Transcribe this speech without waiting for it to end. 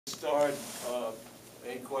start,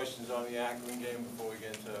 any questions on the Akron game before we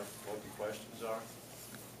get into what the questions are?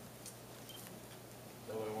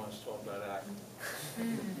 Nobody wants to talk about Akron.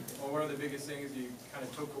 Well, one of the biggest things you kind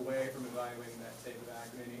of took away from evaluating that tape of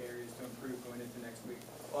Akron, any areas to improve going into next week?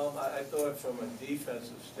 Well, I thought from a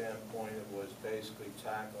defensive standpoint, it was basically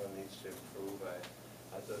tackling needs to improve.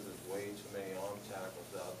 I thought there's way too many arm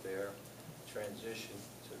tackles out there. Transition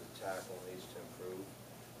to the tackle needs to improve.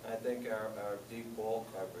 I think our deep ball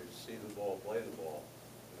coverage, see the ball, play the ball.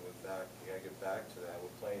 And we're back, you gotta get back to that.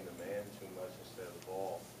 We're playing the man too much instead of the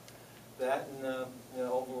ball. That and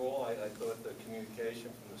overall, I thought the communication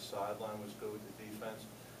from the sideline was good with the defense.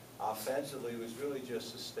 Offensively, it was really just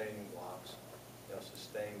sustaining blocks.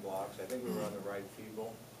 Sustain blocks. I think we were on the right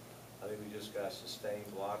people. I think we just got to sustain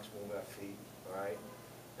blocks, move our feet, all right?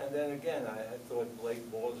 And then again, I thought Blake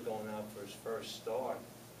Ball was going out for his first start.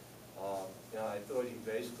 I thought he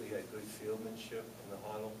basically had good fieldmanship in the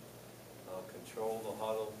huddle, controlled the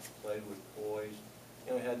huddle, played with poise.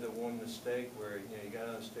 He had the one mistake where you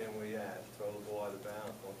got to understand where you're at. Throw the ball out of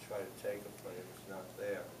bounds. Don't try to take it from it if it's not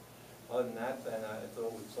there. Other than that, then I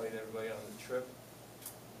thought we played everybody on the trip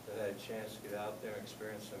that had a chance to get out there and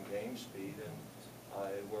experience some game speed, and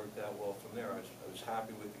it worked out well from there. I was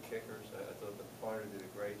happy with the kickers. I thought the punter did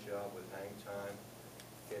a great job with hang time,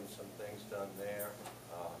 getting some things done there.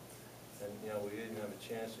 And we didn't have a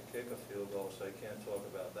chance to kick a field goal, so I can't talk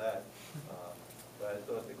about that. But I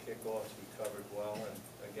thought the kickoffs we covered well, and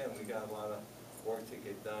again, we got a lot of work to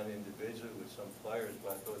get done individually with some players,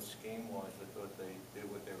 but I thought scheme-wise, I thought they did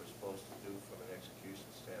what they were supposed to do from an execution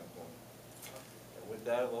standpoint. And with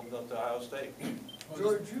that, I'll open up to Ohio State.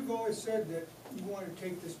 George, you've always said that you want to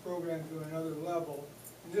take this program to another level,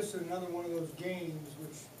 and this is another one of those games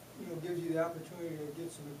which gives you the opportunity to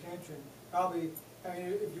get some attention. Probably, I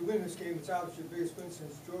mean, if you win this game, it's obviously your biggest win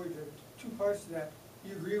since Georgia. Two parts to that.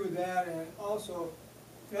 You agree with that, and also,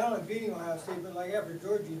 not only beating Ohio State, but like after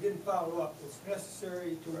Georgia, you didn't follow up. It's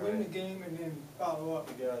necessary to win the game and then follow up.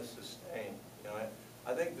 You got to sustain.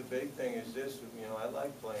 I think the big thing is this. I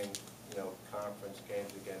like playing, conference games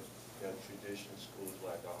against tradition schools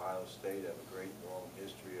like Ohio State. Have a great long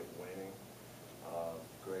history of winning.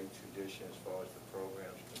 Great tradition as far as the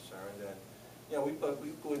program's concerned, and we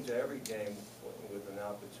go into every game with an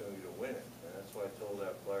opportunity to win it, and that's why I told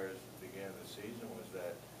our players at the beginning of the season was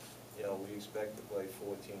that we expect to play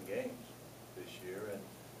 14 games this year, and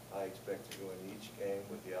I expect to go in each game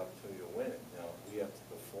with the opportunity to win it. Now we have to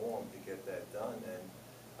perform to get that done, and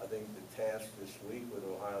I think the task this week with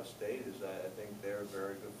Ohio State is I think they're a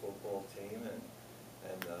very good football team,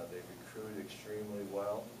 and they recruited extremely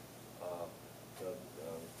well.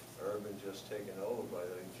 Urban just taken over by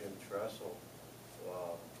Jim Tressel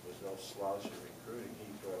was no slouch in recruiting. He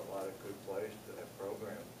brought a lot of good players to that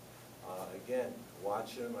program. Again,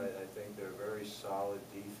 watch them. I think they're a very solid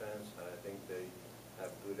defense. I think they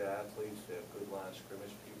have good athletes. They have good line of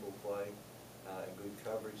scrimmage people play and good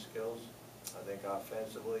coverage skills. I think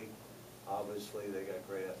offensively, obviously, they got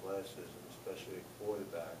great athleticism, especially at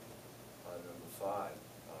quarterback, number 5.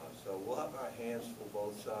 So we'll have our hands full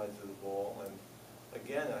both sides of the ball. And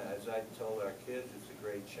again, as I told our kids, it's a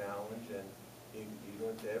great challenge, and you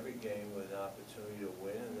go into every game with an opportunity to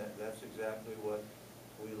win, and that's exactly what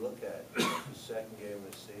we look at. The second game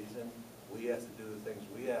of the season, we have to do the things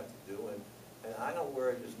we have to do, and I don't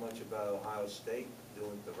worry as much about Ohio State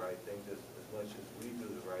doing the right things as much as we do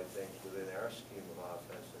the right things within our scheme of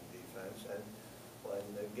offense and defense, and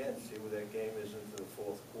again, see where that game is into the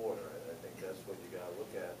fourth quarter. I think that's what you got to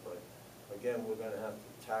look at. But again, we're going to have to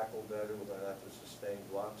tackle better. We're going to have to sustain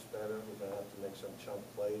blocks better. We're going to have to make some chunk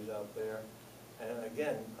plays out there. And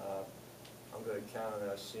again, I'm going to count on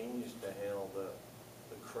our seniors to handle the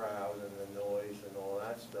crowd and the noise and all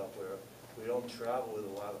that stuff. Where we don't travel with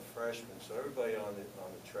a lot of freshmen, so everybody on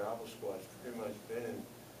the travel squad has pretty much been in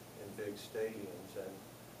big stadiums. And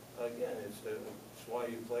again, it's why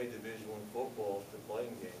you play Division I football, to play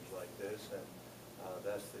in games like this, and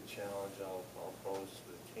that's the challenge I'll pose to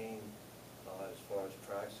the team as far as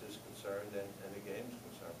practice is concerned and the game is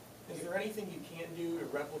concerned. Is there anything you can't do to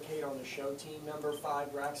replicate on the show team number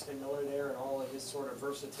 5, Braxton Miller there, and all of his sort of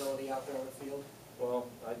versatility out there on the field? Well,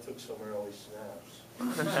 I took some early snaps.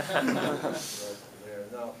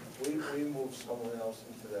 No, we moved someone else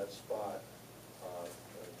into that spot.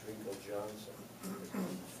 Drico Johnson,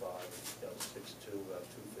 5, 6'2", about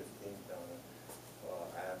 215 pounder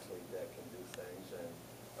athlete that can do things, and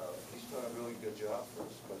he's done a really good job for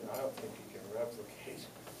us. But I don't think he can replicate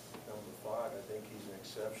number 5. I think he's an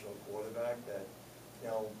exceptional quarterback that,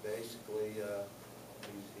 basically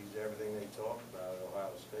he's everything they talk about at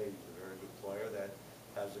Ohio State. He's a very good player that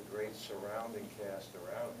has a great surrounding cast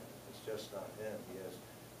around him. just not him. He has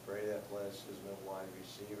great athleticism at wide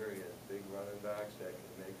receiver. He has big running backs that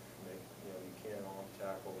can make you can't arm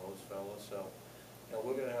tackle those fellas. So,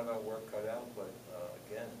 we're going to have our work cut out, but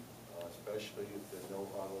again, especially if there's no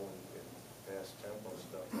huddle and fast tempo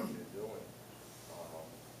stuff that they're doing.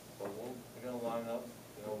 But we're going to line up,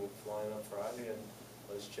 we're flying up Friday, and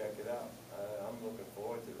let's check it out. I'm looking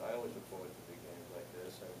forward to it. I always look forward to big games like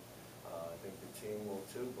this, and I think the team will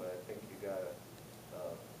too, but I think you got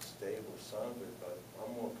a stable son of it, but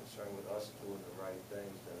I'm more concerned with us doing the right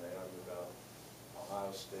things than I am about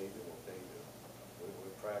Ohio State and what they do.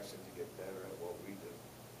 We're practicing to get better at what we do.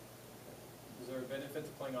 Is there a benefit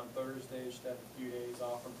to playing on Thursday, just have a few days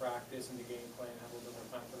off from practice and the game plan, have a little bit more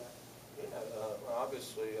time for that? Yeah,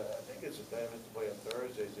 obviously, I think it's a benefit to play on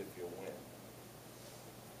Thursdays if you win.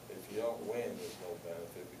 If you don't win, there's no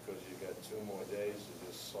benefit because you got 2 more days to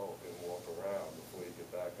just sulk and walk around before you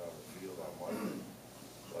get back on the field on Monday.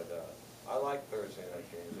 But I like Thursday night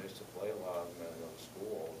games. I used to play a lot of them at another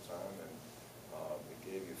school all the time, and we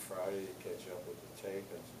gave you Friday to catch up with the tape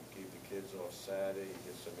and keep the kids off Saturday. You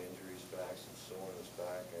get some injuries back, some soreness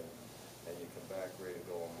back, and you come back ready to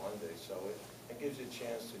go on Monday. So it gives you a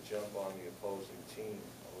chance to jump on the opposing team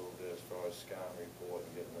a little bit as far as scouting report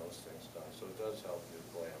and getting those things done. So it does help you to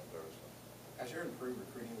play on Thursday. As your improved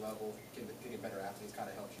recruiting level, getting better athletes kind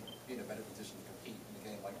of helps you be in a better position to compete in a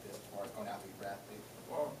game like this as far as going after your draft pick?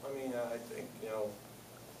 Well, I mean, I think,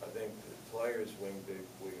 I think the players win big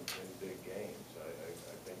games.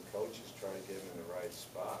 I think coaches try to get them in the right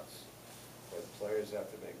spots, but players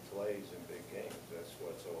have to make plays in big games. That's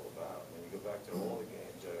what it's all about. When you go back to all the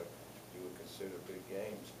games that you would consider big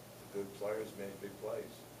games, the good players made big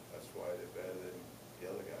plays. That's why they're better than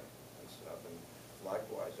the other guy and stuff. And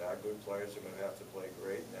likewise, our good players are going to have to play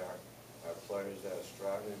great, and our players that are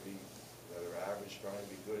striving to be, that are average, trying to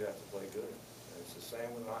be good, have to play good. And it's the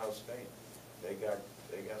same with Ohio State. They got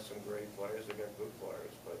some great players, they got good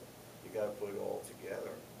players, but you got to put it all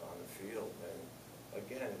together on the field. And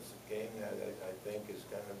again, it's a game that I think is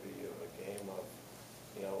going to be a game of,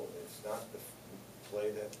 it's not the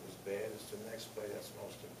play that was bad, it's the next play that's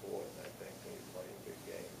most important. I think when you play in big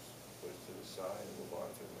games, put it to the side and move on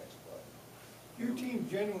to the next play. Your team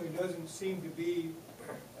generally doesn't seem to be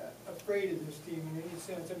afraid of this team in any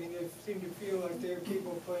sense. I mean, they seem to feel like they're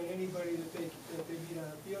capable of playing anybody that they meet on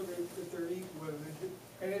the field, that they're equal with.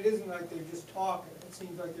 And it isn't like they're just talking. It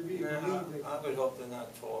seems like they're really believe they I would hope they're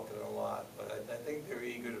not talking a lot, but I think they're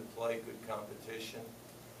eager to play good competition.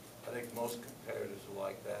 I think most competitors are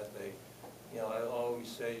like that. I always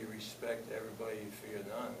say you respect everybody, you fear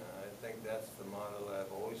none. And I think that's the motto that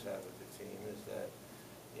I've always had with the team, is that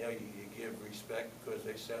you give respect because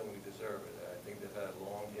they certainly deserve it. I think they've had a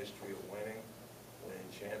long history of winning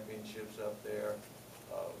championships up there,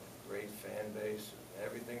 great fan base,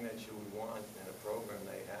 everything that you would want in a program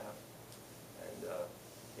they have. And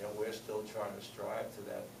we're still trying to strive to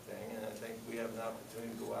that thing, and I think we have an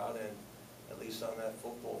opportunity to go out and, at least on that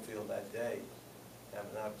football field that day, have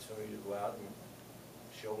an opportunity to go out and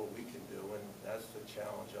show what we can do, and that's the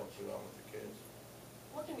challenge I'll put on with the kids.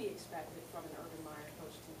 What can be expected from an Urban Meyer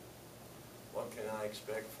coach team? What can I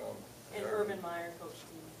expect from An Urban Meyer coach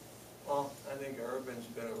team? Well, I think Urban's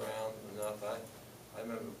been around enough. I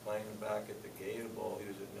remember playing him back at the Gator Bowl. He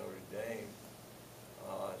was at Notre Dame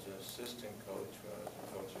as an assistant coach when I was a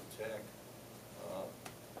coach at Tech.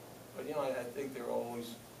 But I think they're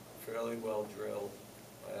always fairly well drilled.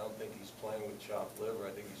 I don't think he's playing with chopped liver.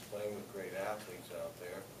 I think he's playing with great athletes out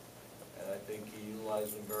there. And I think he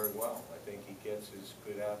utilizes them very well. I think he gets his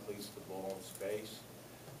good athletes the ball in space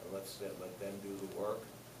and let them do the work.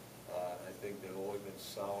 I think they've always been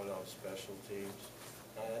solid on special teams.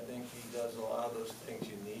 And I think he does a lot of those things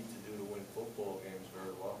you need to do to win football games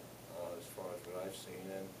very well, as far as what I've seen.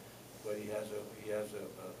 But he has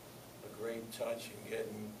a great touch in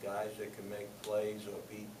getting guys that can make plays or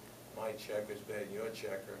beat my checkers better than your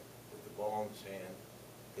checker with the ball in his hand,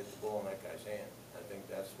 get the ball in that guy's hand. I think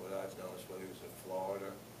that's what I've noticed, whether he was at Florida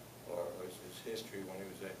or his history when he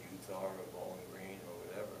was at Utah or Bowling Green or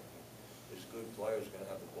whatever. His good players are going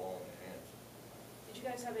to have the ball in their hands. Did you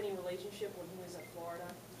guys have any relationship when he was at Florida?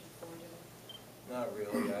 Did you forge him? Not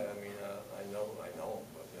really. I mean, I know him, but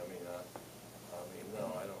no,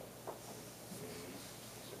 I don't. I mean,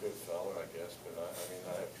 he's a good fella, I guess, but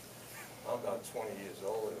I'm about 20 years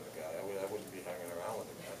older than the guy. I wouldn't be hanging around with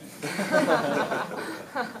the guy.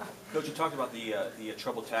 Coach, you talked about the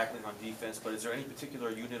trouble tackling on defense, but is there any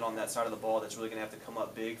particular unit on that side of the ball that's really going to have to come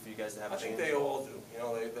up big for you guys to have a I think chance? they all do.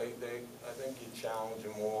 I think you challenge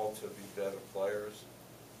them all to be better players.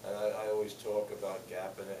 And I always talk about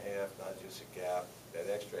gap and a half, not just a gap. That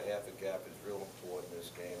extra half a gap is real important in this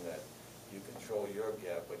game, that your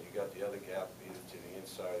gap, but you got the other gap either to the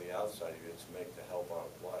inside or the outside of you to make the help on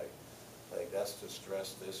play. I think that's the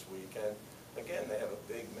stress this weekend. Again, they have a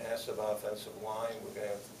big, massive offensive line. We're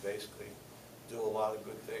gonna have to basically do a lot of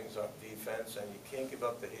good things on defense, and you can't give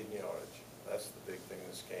up the hidden yardage. That's the big thing in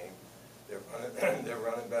this game. Their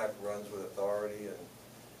running back runs with authority, and,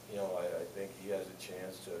 you know, I think he has a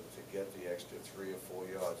chance to get the extra 3 or 4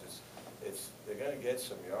 yards. They're gonna get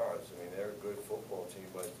some yards. I mean, they're a good football team,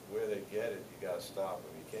 but where they get it, you gotta stop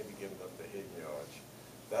them. You can't be giving them the hidden yardage.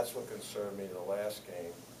 That's what concerned me in the last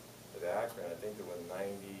game with Akron. I think there were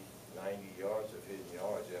 90 yards of hidden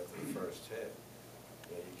yards after the first hit.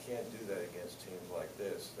 You know, you can't do that against teams like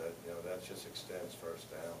this. That just extends first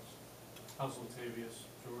downs. How's Latavius,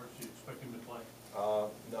 George? Do you expect him to play?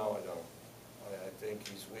 No, I don't. I think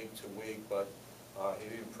he's week to week, but he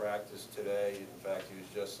didn't practice today. In fact, he was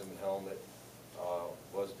just in the helmet.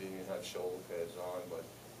 Didn't have shoulder pads on, but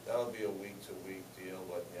that'll be a week to week deal.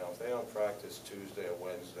 But, you know, if they don't practice Tuesday or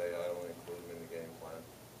Wednesday, I don't include him in the game plan,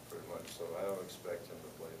 pretty much. So I don't expect him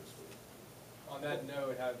to play this week. On that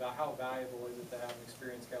note, how valuable is it to have an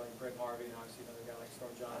experienced guy like Brent Harvey and obviously another guy like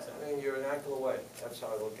Storm Johnson? I mean, you're an ankle away. That's how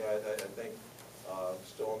I look at it. I think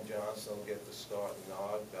Storm Johnson will get the start and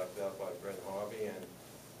nod, backed up by Brent Harvey, and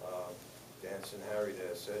Dancing Harry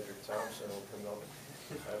there, Cedric Thompson will come up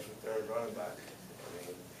as the third running back. I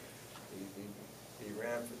mean, he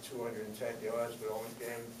ran for 210 yards, but only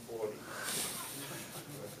gained 40.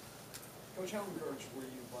 Coach, how encouraged were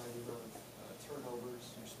you by your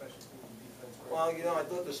turnovers, your special team defense? Well, you know, I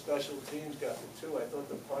thought the special teams got it too. I thought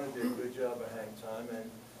the punter did a good job of hang time, and,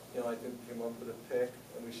 you know, I think came up with a pick,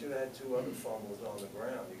 and we should have had 2 other fumbles on the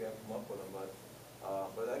ground. You got to come up with them,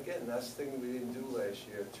 but again, that's the thing we didn't do last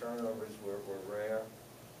year. Turnovers were rare.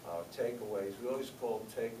 Takeaways, we always called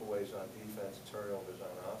takeaways on defense, turnovers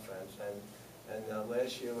on offense, and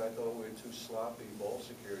last year I thought we were too sloppy ball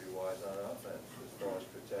security-wise on offense as far as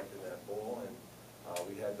protecting that ball, and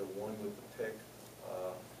we had the one with the pick,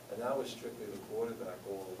 and that was strictly the quarterback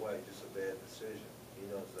all the way, just a bad decision. He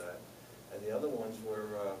knows that. And the other ones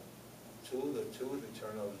were two of the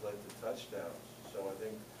turnovers led to touchdowns. So I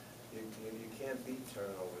think you can't beat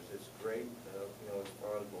turnovers. It's great, you know, as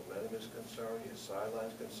far as momentum is concerned, your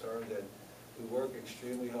sideline's concerned, and we work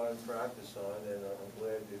extremely hard in practice on it, and I'm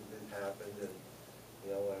glad it happened, and,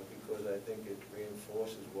 you know, because I think it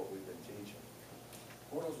reinforces what we've been teaching.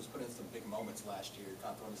 Bortles was put in some big moments last year,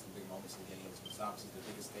 kind of throwing in some big moments in games. It's obviously the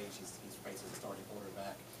biggest stage he's faced as a starting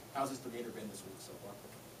quarterback. How's his demeanor been this week so far?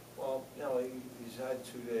 Well, you know, he's had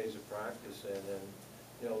 2 days of practice, and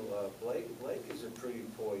you know, Blake is a pretty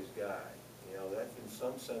poised guy. You know, that in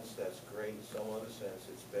some sense that's great, in some other sense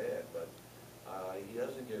it's bad, but he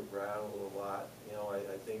doesn't get rattled a lot. You know,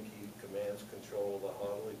 I think he commands control of the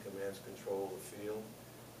huddle, he commands control of the field,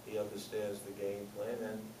 he understands the game plan,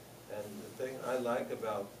 and the thing I like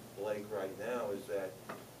about Blake right now is that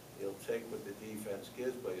he'll take what the defense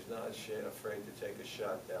gives, but he's not afraid to take a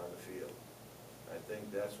shot down the field. I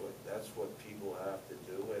think that's what people have to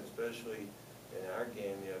do, and especially in our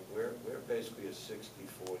game, you know, we're basically a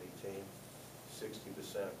 60-40 team,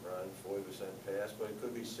 60% run, 40% pass, but it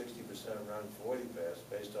could be 60% run, 40 pass,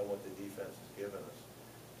 based on what the defense has given us.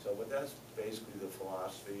 So, but that's basically the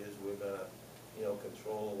philosophy, is we're gonna, you know,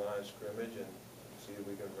 control the line of scrimmage and see if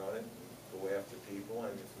we can run it, and go after people,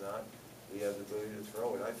 and if not, we have the ability to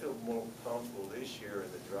throw it. I feel more comfortable this year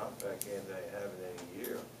in the drop back game than I have in any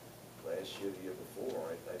year. Last year, the year before,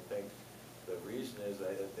 I think the reason is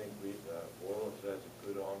I think Bortles has a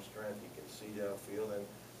good arm strength. He can see downfield, and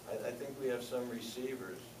I think we have some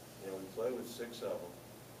receivers. You know, we play with 6 of them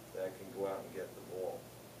that can go out and get the ball.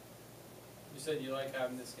 You said you like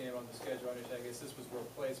having this game on the schedule. I guess this was a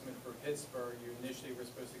replacement for Pittsburgh. You initially were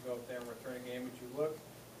supposed to go up there and return a game. Would you look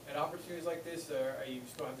at opportunities like this, or are you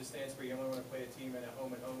still have the stance where you only want to play a team in a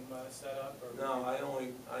home-and-home setup? Or No, I don't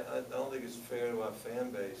think it's fair to our fan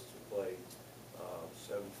base to play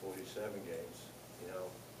 747 games. You know,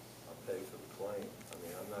 I'll pay for the claim. I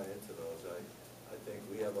mean, I'm not into those. I think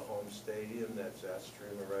we have a home stadium that's that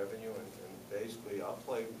stream of revenue, and basically I'll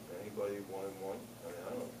play anybody 1-1. I mean,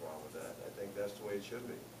 I don't have a problem with that. I think that's the way it should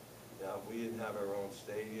be. Now, if we didn't have our own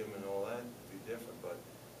stadium and all that, it'd be different, but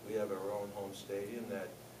we have our own home stadium that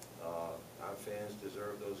our fans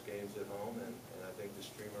deserve those games at home, and I think the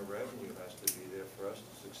stream of revenue has to be there for us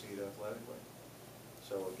to succeed athletically.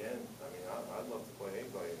 So again, I mean, I'd love to play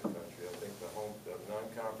anybody in the country. I think the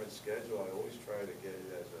non-conference schedule, I always try to get it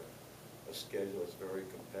as a schedule that's very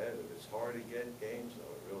competitive. It's hard to get games,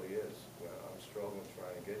 though, it really is. Well, I'm struggling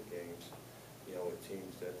trying to get games, you know, with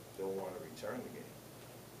teams that don't want to return the game.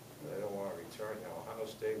 They don't want to return. Now, Ohio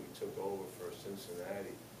State, we took over for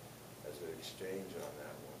Cincinnati as an exchange on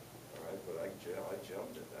that one, all right? But I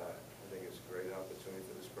jumped at that. I think it's a great opportunity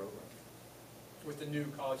for this program. With the new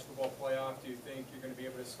college football playoff, do you think you're gonna be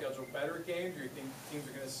able to schedule better games, or do you think teams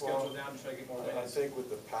are gonna schedule down to try to get more I wins? think with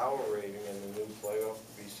the power rating and the new playoff,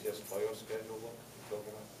 BCS playoff schedule, what you're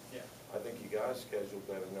talking about? Yeah. I think you gotta schedule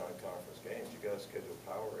better non-conference games, you gotta schedule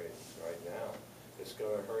power ratings right now. It's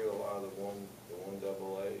gonna hurt a lot of the one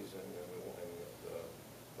AA A's and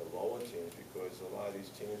the lower teams, because a lot of these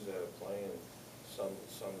teams that are playing, some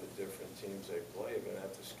of the different teams they play are gonna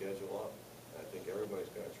have to schedule up. I think everybody's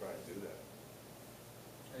gonna try and do that.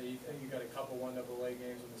 You got a couple AA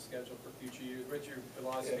games on the schedule for future years. What's your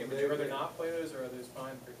philosophy? Yeah, Would you rather not play those, or are those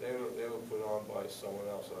fine for? They were put on by someone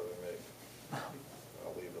else other than me.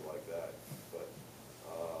 I'll leave it like that, but,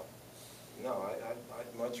 no,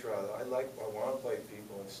 I'd much rather, I wanna play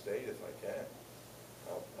people in state if I can.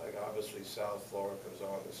 Like, obviously, South Florida comes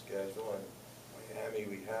on the schedule, and Miami,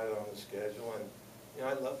 we had it on the schedule, and, you know,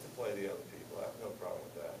 I'd love to play the other people, I have no problem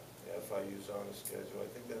with that. Yeah, FIU's on the schedule, I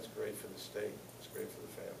think that's great for the state, it's great for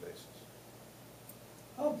the fan bases.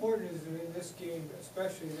 How important is it in this game,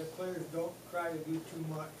 especially that players don't try to do too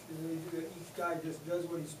much? That each guy just does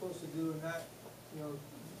what he's supposed to do and not, you know.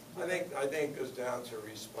 I think it goes down to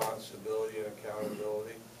responsibility and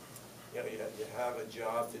accountability. You know, you have a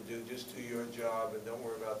job to do, just do your job and don't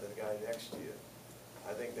worry about the guy next to you.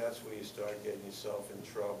 I think that's where you start getting yourself in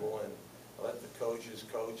trouble, and let the coaches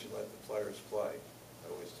coach and let the players play. I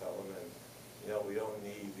always tell them, and, you know, we don't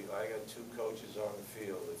need, I got two coaches on the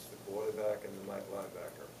field, it's the quarterback and the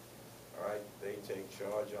linebacker. All right, they take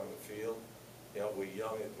charge on the field. You know, we're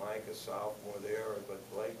young at Mike, a sophomore there, but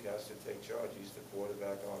Blake has to take charge, he's the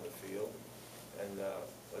quarterback on the field. And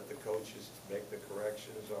let the coaches make the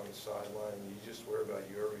corrections on the sideline, and you just worry about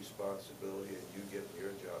your responsibility and you getting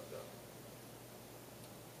your job done.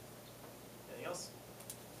 Anything else?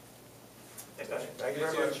 Thank you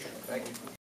very much. Thank you.